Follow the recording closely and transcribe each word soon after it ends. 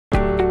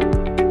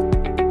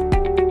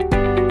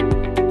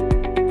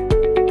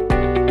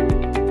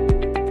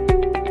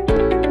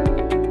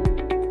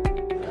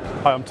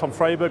Hi, I'm Tom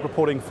Freiberg,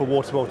 reporting for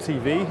Waterworld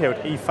TV here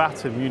at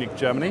IFAT in Munich,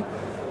 Germany.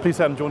 Please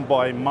say I'm joined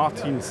by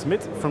Martijn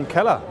Smit from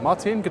Keller.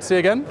 Martijn, good to see you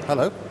again.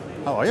 Hello,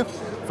 how are you?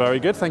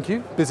 Very good, thank you.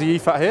 Busy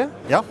IFAT here?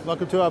 Yeah,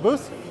 welcome to our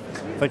booth.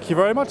 Thank you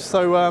very much.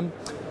 So,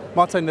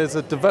 Martijn, there's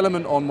a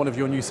development on one of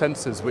your new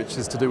sensors which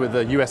is to do with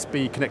the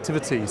USB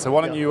connectivity. So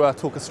why don't you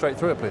talk us straight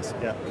through it, please?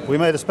 Yeah, we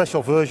made a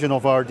special version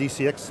of our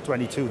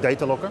DCX22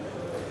 data locker.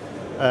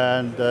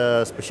 And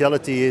the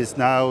speciality is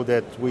now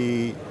that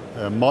we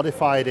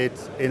modified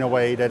it in a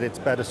way that it's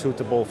better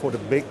suitable for the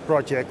big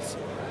projects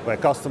where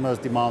customers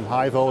demand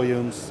high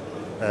volumes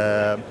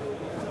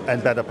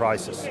and better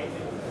prices.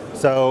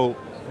 So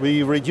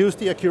we reduced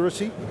the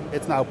accuracy.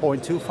 It's now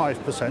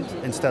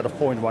 0.25% instead of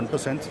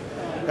 0.1%.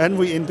 And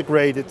we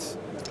integrated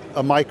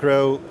a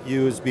micro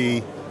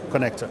USB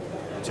connector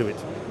to it.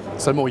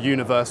 So more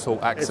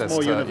universal access. It's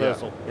more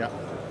universal,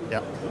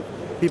 yeah.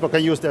 People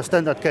can use their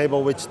standard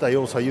cable, which they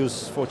also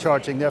use for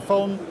charging their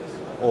phone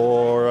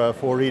or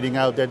for reading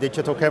out their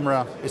digital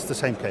camera. It's the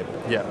same cable.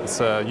 Yeah, it's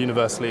a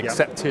universally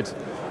accepted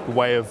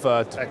way of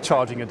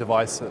charging a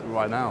device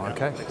right now.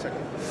 Okay.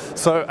 Exactly.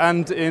 So,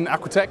 and in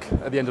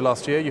Aquatech at the end of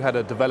last year, you had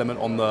a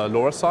development on the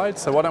LoRa side.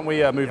 So why don't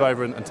we move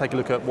over and take a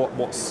look at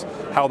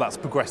how that's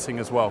progressing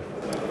as well?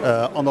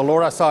 On the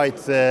LoRa side,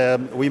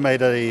 we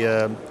made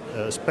a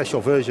special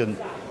version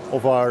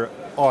of our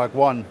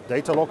ARC1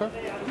 data locker.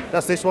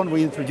 That's this one.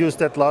 We introduced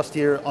that last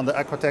year on the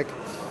Aquatech.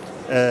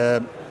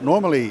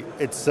 Normally,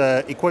 it's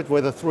equipped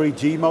with a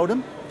 3G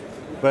modem.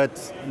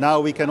 But now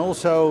we can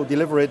also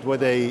deliver it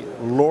with a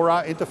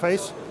LoRa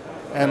interface,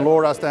 and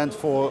LoRa stands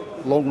for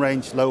long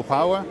range, low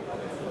power.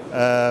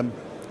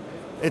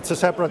 It's a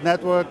separate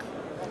network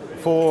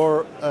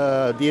for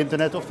the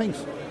Internet of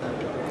Things.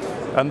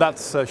 And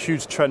that's a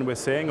huge trend we're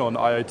seeing on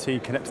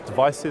IoT connected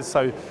devices.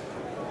 So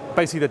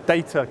basically the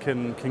data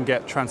can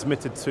get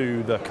transmitted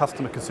to the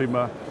customer,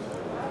 consumer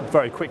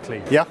very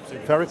quickly. Yeah,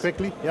 very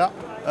quickly, yeah.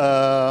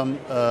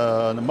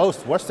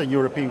 Most Western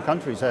European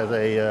countries have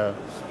a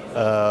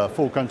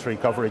full country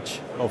coverage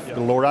of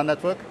the LoRa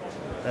network.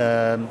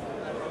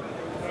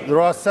 There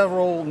are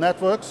several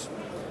networks.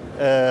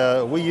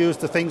 We use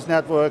the Things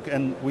network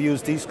and we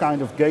use these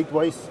kind of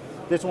gateways.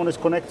 This one is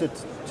connected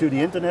to the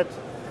internet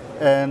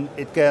and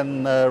it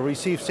can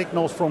receive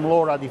signals from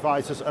LoRa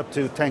devices up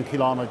to 10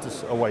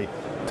 kilometers away.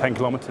 10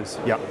 kilometers?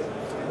 Yeah.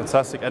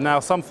 Fantastic. And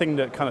now something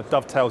that kind of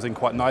dovetails in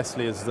quite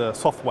nicely is the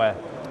software,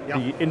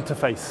 the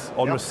interface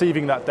on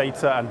receiving that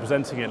data and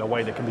presenting it in a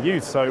way that can be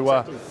used.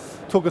 So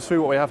talk us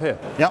through what we have here.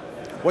 Yeah,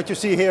 what you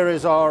see here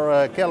is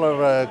our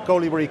KELLER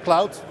KOLIBRI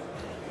Cloud.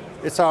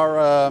 It's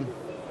our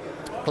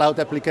cloud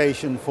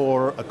application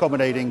for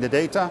accommodating the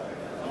data.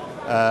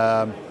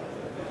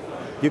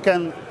 You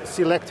can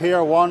select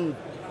here one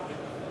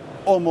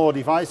or more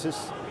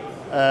devices,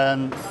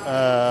 and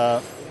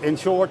in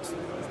short,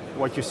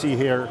 what you see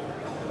here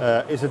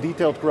is a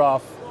detailed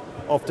graph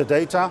of the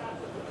data.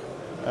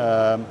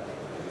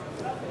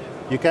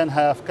 You can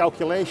have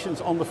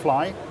calculations on the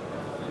fly.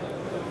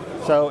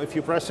 So if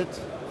you press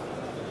it,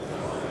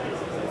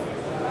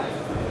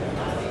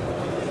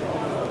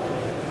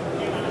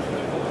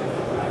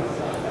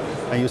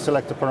 and you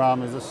select the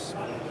parameters,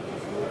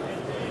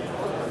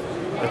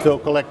 it will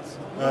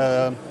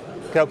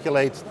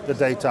calculate the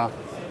data,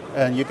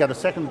 and you get a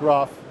second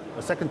graph,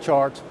 a second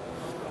chart,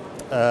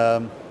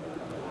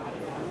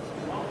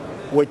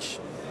 which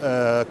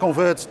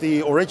converts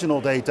the original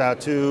data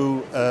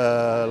to,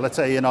 let's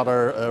say,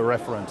 another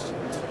reference.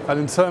 And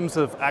in terms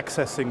of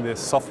accessing this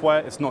software,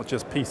 it's not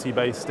just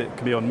PC-based, it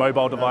can be on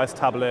mobile device,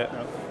 tablet,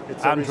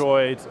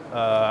 Android,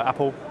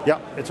 Apple. Yeah,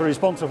 it's a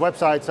responsive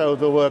website, so it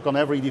will work on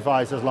every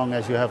device as long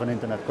as you have an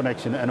internet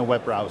connection and a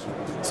web browser.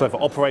 So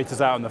for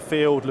operators out in the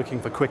field looking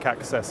for quick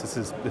access,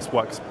 this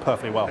works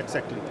perfectly well.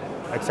 Exactly,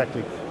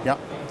 yeah.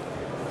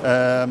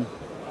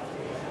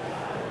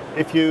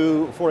 If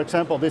you, for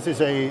example, this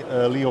is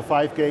a Leo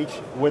 5 gauge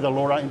with a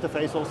LoRa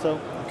interface also.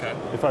 Okay.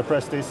 If I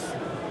press this,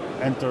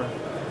 enter,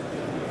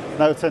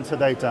 now it sends the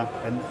data,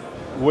 and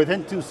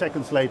within 2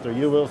 seconds later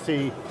you will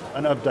see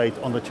an update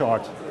on the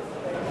chart.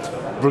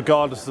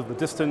 Regardless of the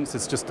distance,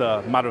 it's just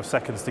a matter of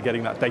seconds to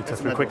getting that data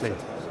through quickly.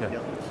 Yeah.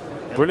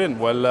 Brilliant.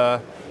 Well,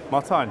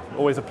 Martijn,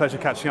 always a pleasure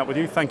catching up with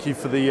you. Thank you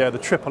for the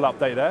triple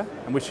update there,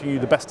 and wishing you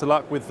the best of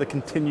luck with the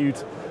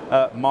continued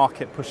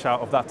market push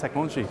out of that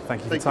technology.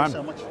 Thank you for your time.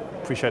 Thank you so much.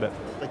 Appreciate it.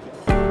 Thank you.